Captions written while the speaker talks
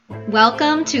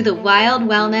Welcome to the Wild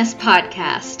Wellness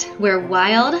Podcast, where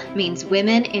wild means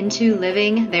women into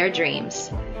living their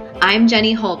dreams. I'm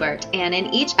Jenny Holbert, and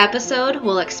in each episode,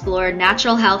 we'll explore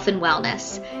natural health and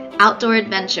wellness, outdoor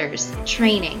adventures,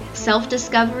 training,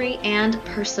 self-discovery, and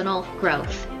personal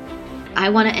growth. I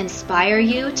want to inspire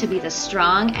you to be the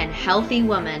strong and healthy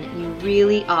woman you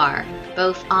really are,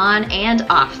 both on and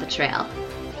off the trail.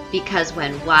 Because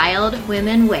when wild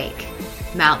women wake,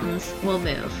 mountains will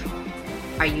move.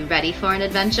 Are you ready for an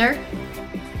adventure?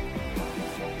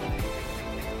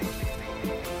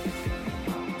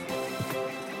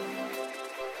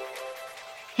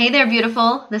 Hey there,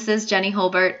 beautiful. This is Jenny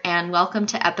Holbert, and welcome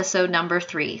to episode number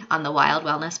 3 on the Wild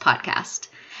Wellness Podcast.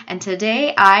 And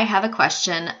today I have a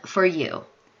question for you.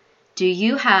 Do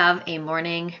you have a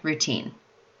morning routine?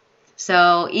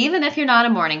 So even if you're not a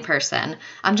morning person,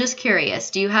 I'm just curious,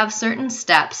 do you have certain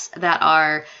steps that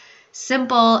are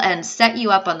simple and set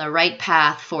you up on the right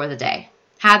path for the day?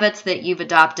 Habits that you've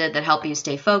adopted that help you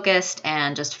stay focused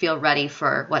and just feel ready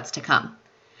for what's to come.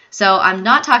 So I'm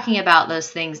not talking about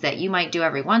those things that you might do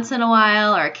every once in a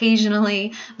while or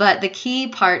occasionally, but the key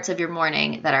parts of your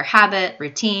morning that are habit,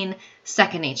 routine,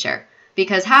 second nature.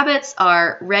 Because habits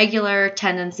are regular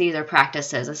tendencies or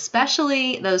practices,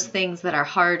 especially those things that are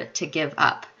hard to give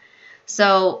up.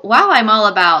 So while I'm all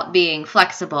about being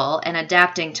flexible and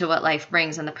adapting to what life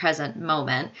brings in the present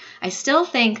moment, I still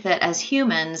think that as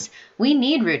humans, we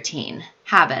need routine,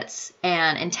 habits,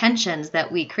 and intentions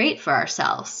that we create for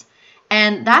ourselves.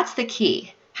 And that's the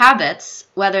key. Habits,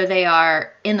 whether they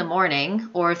are in the morning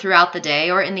or throughout the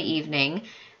day or in the evening,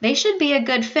 they should be a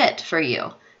good fit for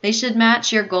you. They should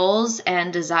match your goals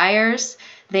and desires.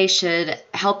 They should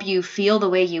help you feel the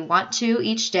way you want to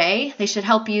each day. They should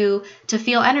help you to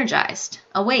feel energized,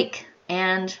 awake,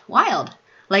 and wild,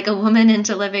 like a woman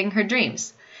into living her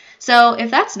dreams. So if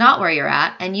that's not where you're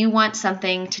at and you want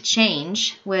something to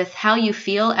change with how you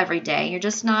feel every day, you're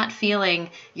just not feeling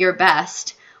your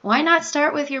best, why not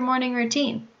start with your morning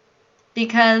routine?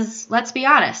 Because let's be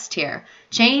honest here,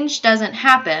 change doesn't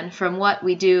happen from what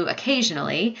we do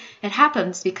occasionally. It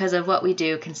happens because of what we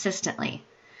do consistently.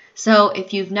 So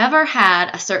if you've never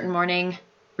had a certain morning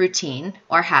routine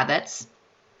or habits,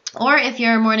 or if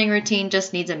your morning routine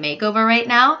just needs a makeover right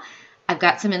now, I've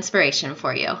got some inspiration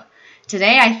for you.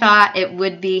 Today I thought it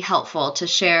would be helpful to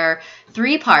share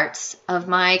 3 parts of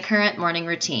my current morning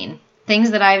routine,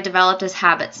 things that I've developed as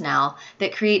habits now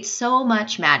that create so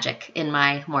much magic in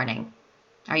my morning.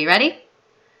 Are you ready?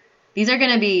 These are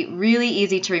going to be really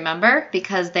easy to remember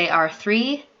because they are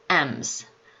 3 M's: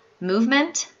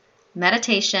 movement,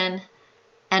 meditation,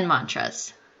 and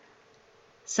mantras.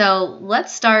 So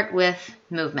let's start with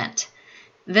movement.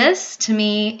 This, to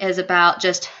me, is about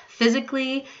just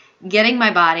physically getting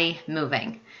my body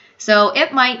moving. So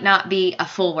it might not be a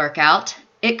full workout.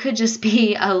 It could just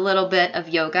be a little bit of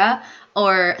yoga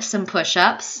or some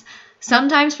push-ups.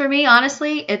 Sometimes for me,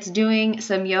 honestly, it's doing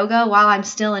some yoga while I'm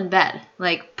still in bed,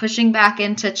 like pushing back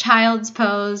into child's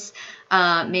pose,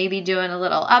 maybe doing a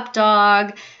little up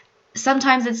dog.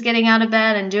 Sometimes it's getting out of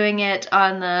bed and doing it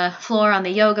on the floor on the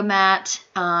yoga mat,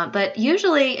 but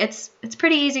usually it's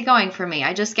pretty easy going for me.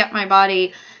 I just get my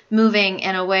body moving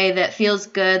in a way that feels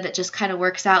good, that just kind of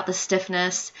works out the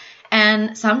stiffness.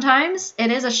 And sometimes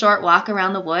it is a short walk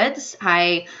around the woods.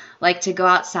 I like to go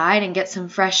outside and get some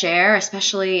fresh air,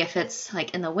 especially if it's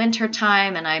like in the winter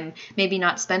time and I'm maybe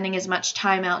not spending as much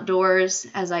time outdoors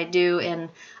as I do in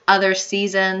other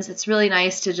seasons. It's really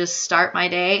nice to just start my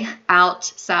day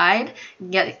outside,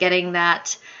 getting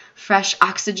that fresh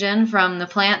oxygen from the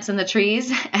plants and the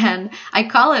trees. And I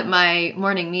call it my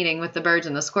morning meeting with the birds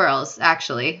and the squirrels,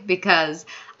 actually, because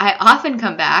I often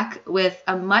come back with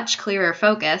a much clearer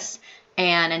focus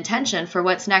and intention for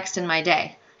what's next in my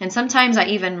day. And sometimes I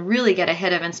even really get a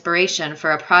hit of inspiration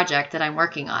for a project that I'm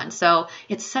working on. So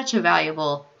it's such a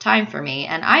valuable time for me.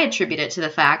 And I attribute it to the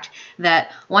fact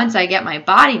that once I get my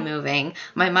body moving,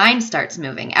 my mind starts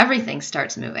moving. Everything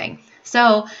starts moving.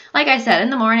 So like I said,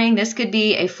 in the morning, this could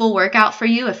be a full workout for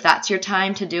you if that's your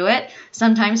time to do it.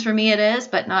 Sometimes for me it is,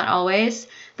 but not always.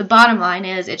 The bottom line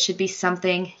is it should be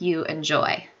something you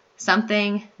enjoy,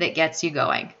 something that gets you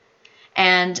going.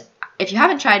 And if you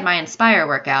haven't tried my Inspire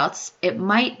workouts, it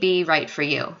might be right for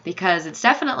you because it's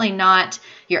definitely not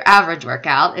your average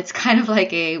workout. It's kind of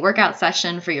like a workout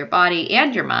session for your body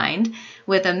and your mind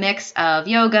with a mix of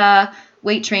yoga,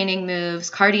 weight training moves,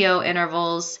 cardio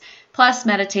intervals, plus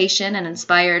meditation and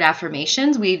inspired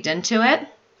affirmations weaved into it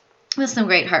with some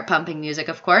great heart-pumping music,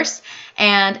 of course.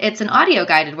 And it's an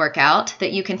audio-guided workout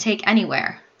that you can take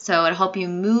anywhere. So it'll help you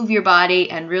move your body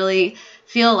and really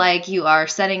feel like you are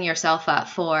setting yourself up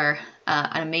for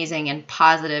an amazing and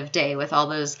positive day with all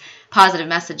those positive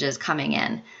messages coming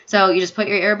in. So you just put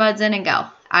your earbuds in and go.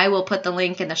 I will put the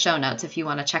link in the show notes if you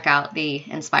want to check out the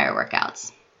Inspire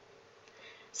workouts.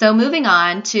 So moving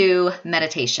on to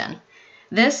meditation.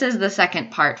 This is the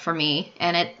second part for me,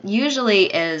 and it usually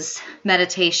is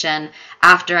meditation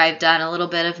after I've done a little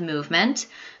bit of movement.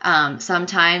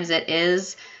 Sometimes it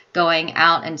is going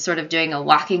out and sort of doing a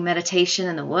walking meditation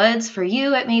in the woods. For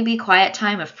you, it may be quiet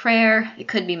time of prayer. It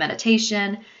could be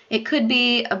meditation. It could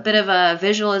be a bit of a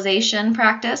visualization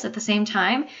practice at the same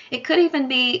time. It could even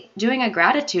be doing a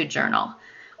gratitude journal,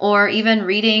 or even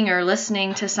reading or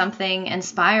listening to something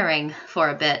inspiring for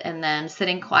a bit and then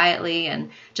sitting quietly and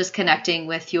just connecting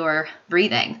with your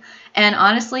breathing. And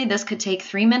honestly, this could take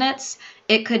 3 minutes.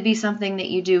 It could be something that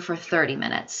you do for 30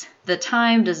 minutes. The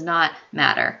time does not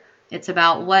matter. It's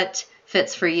about what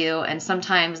fits for you, and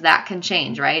sometimes that can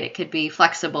change, right? It could be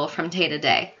flexible from day to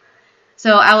day.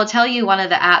 So I will tell you one of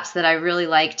the apps that I really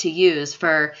like to use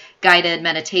for guided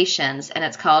meditations, and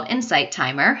it's called Insight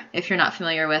Timer. If you're not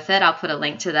familiar with it, I'll put a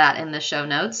link to that in the show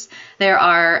notes. There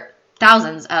are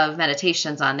thousands of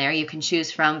meditations on there you can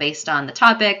choose from based on the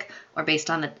topic or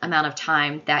based on the amount of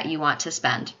time that you want to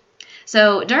spend.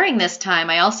 So during this time,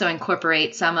 I also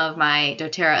incorporate some of my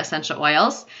doTERRA essential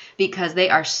oils because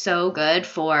they are so good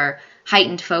for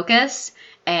heightened focus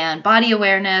and body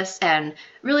awareness and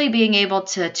really being able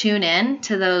to tune in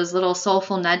to those little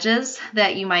soulful nudges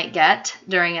that you might get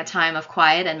during a time of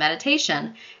quiet and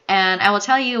meditation. And I will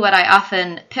tell you what I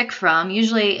often pick from.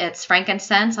 Usually it's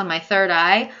frankincense on my third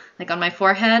eye, like on my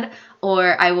forehead,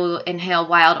 or I will inhale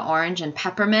wild orange and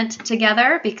peppermint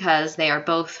together because they are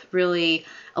both really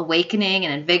awakening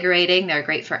and invigorating. They're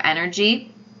great for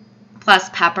energy. Plus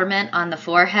peppermint on the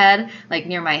forehead, like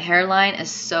near my hairline, is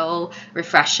so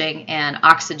refreshing and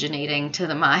oxygenating to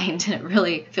the mind. And it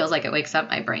really feels like it wakes up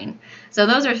my brain. So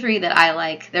those are 3 that I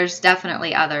like. There's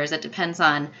definitely others. It depends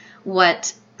on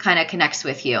what kind of connects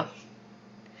with you.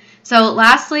 So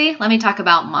lastly, let me talk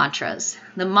about mantras.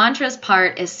 The mantras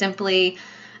part is simply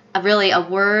really a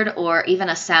word or even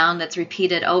a sound that's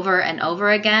repeated over and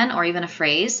over again, or even a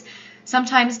phrase.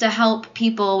 Sometimes to help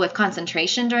people with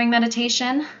concentration during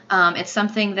meditation. It's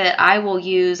something that I will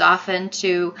use often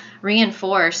to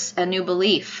reinforce a new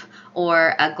belief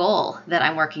or a goal that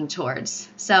I'm working towards.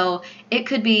 So it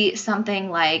could be something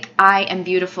like, I am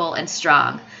beautiful and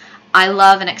strong. I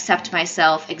love and accept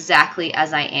myself exactly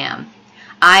as I am.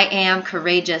 I am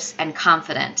courageous and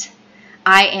confident.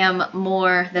 I am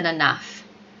more than enough.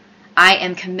 I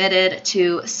am committed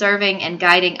to serving and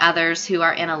guiding others who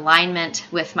are in alignment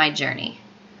with my journey.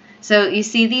 So you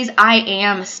see, these I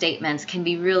am statements can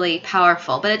be really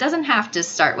powerful, but it doesn't have to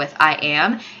start with I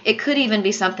am. It could even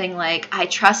be something like, I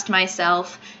trust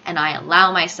myself and I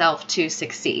allow myself to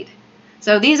succeed.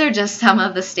 So these are just some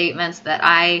of the statements that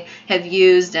I have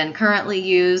used and currently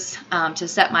use to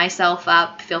set myself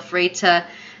up. Feel free to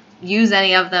use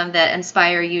any of them that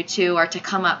inspire you to, or to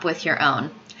come up with your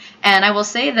own. And I will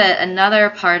say that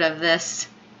another part of this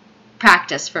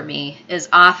practice for me is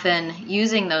often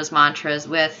using those mantras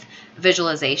with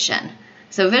visualization.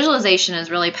 So visualization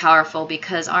is really powerful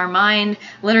because our mind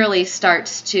literally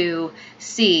starts to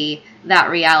see that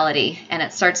reality and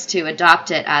it starts to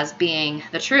adopt it as being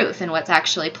the truth and what's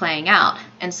actually playing out.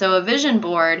 And so a vision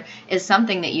board is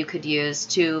something that you could use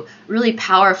to really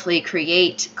powerfully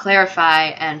create, clarify,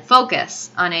 and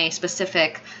focus on a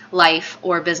specific life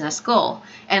or business goal.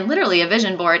 And literally a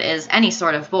vision board is any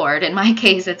sort of board. In my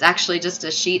case, it's actually just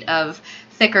a sheet of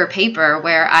thicker paper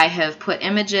where I have put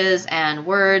images and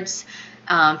words,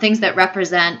 things that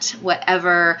represent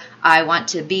whatever I want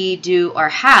to be, do, or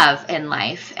have in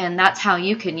life. And that's how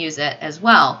you can use it as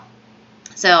well.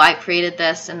 So I created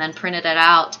this and then printed it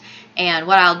out. And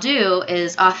what I'll do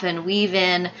is often weave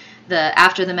in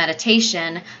after the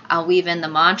meditation, I'll weave in the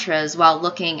mantras while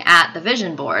looking at the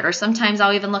vision board. Or sometimes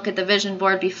I'll even look at the vision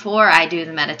board before I do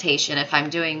the meditation if I'm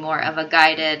doing more of a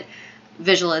guided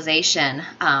visualization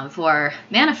for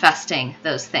manifesting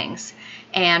those things.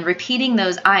 And repeating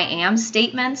those I am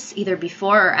statements either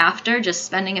before or after, just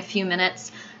spending a few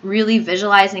minutes really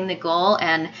visualizing the goal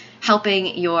and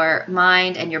helping your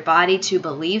mind and your body to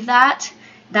believe that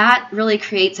really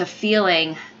creates a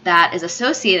feeling that is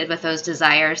associated with those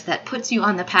desires that puts you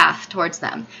on the path towards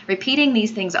them. Repeating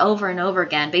these things over and over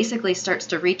again basically starts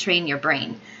to retrain your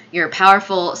brain, your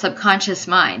powerful subconscious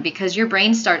mind, because your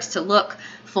brain starts to look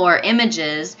for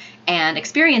images and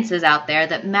experiences out there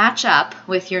that match up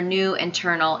with your new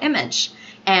internal image,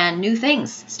 and new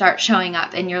things start showing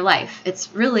up in your life.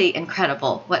 It's really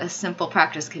incredible what a simple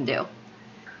practice can do.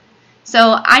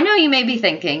 So I know you may be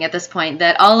thinking at this point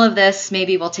that all of this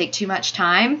maybe will take too much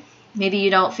time, Maybe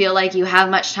you don't feel like you have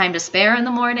much time to spare in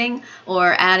the morning,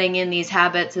 or adding in these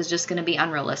habits is just going to be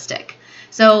unrealistic.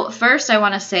 So first, I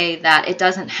want to say that it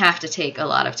doesn't have to take a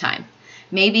lot of time.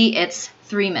 Maybe it's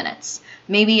 3 minutes.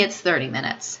 Maybe it's 30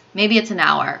 minutes. Maybe it's an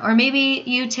hour. Or maybe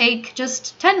you take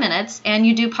just 10 minutes and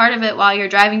you do part of it while you're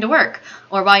driving to work,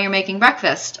 or while you're making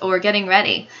breakfast or getting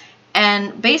ready.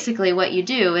 And basically what you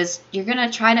do is you're going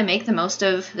to try to make the most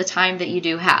of the time that you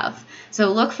do have.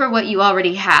 So look for what you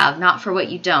already have, not for what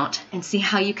you don't, and see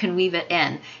how you can weave it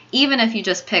in, even if you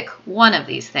just pick one of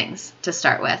these things to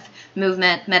start with: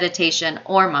 movement, meditation,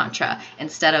 or mantra,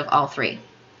 instead of all three.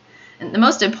 And the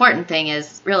most important thing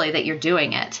is really that you're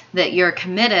doing it, that you're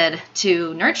committed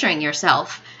to nurturing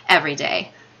yourself every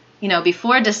day.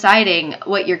 Before deciding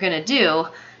what you're going to do,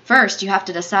 first you have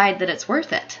to decide that it's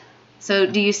worth it. So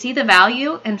do you see the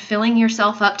value in filling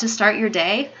yourself up to start your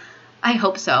day? I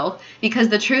hope so, because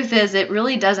the truth is it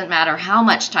really doesn't matter how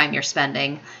much time you're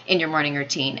spending in your morning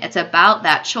routine. It's about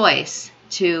that choice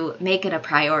to make it a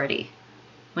priority.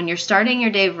 When you're starting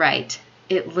your day right,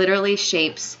 it literally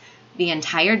shapes the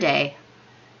entire day,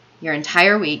 your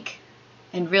entire week,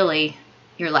 and really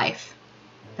your life,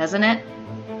 doesn't it?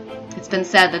 It's been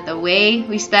said that the way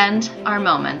we spend our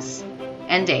moments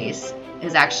and days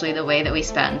is actually the way that we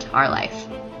spend our life.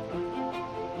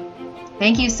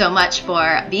 Thank you so much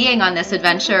for being on this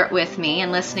adventure with me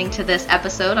and listening to this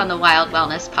episode on the Wild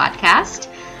Wellness Podcast.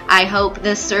 I hope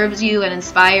this serves you and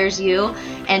inspires you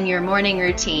in your morning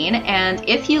routine. And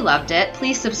if you loved it,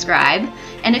 please subscribe.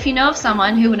 And if you know of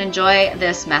someone who would enjoy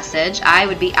this message, I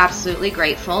would be absolutely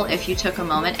grateful if you took a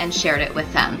moment and shared it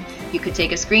with them. You could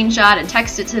take a screenshot and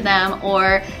text it to them,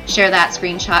 or share that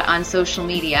screenshot on social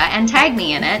media and tag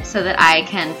me in it so that I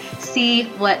can see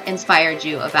what inspired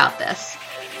you about this.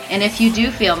 And if you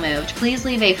do feel moved, please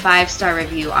leave a 5-star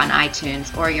review on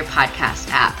iTunes or your podcast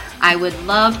app. I would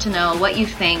love to know what you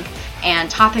think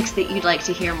and topics that you'd like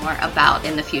to hear more about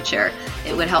in the future.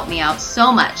 It would help me out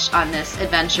so much on this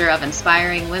adventure of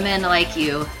inspiring women like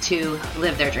you to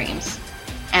live their dreams.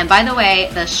 And by the way,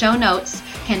 the show notes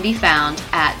can be found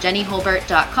at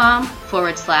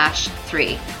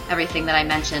jennyholbert.com/3. Everything that I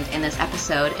mentioned in this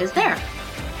episode is there.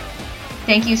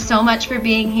 Thank you so much for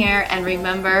being here, and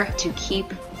remember to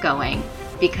keep going,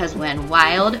 because when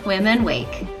wild women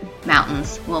wake,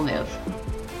 mountains will move.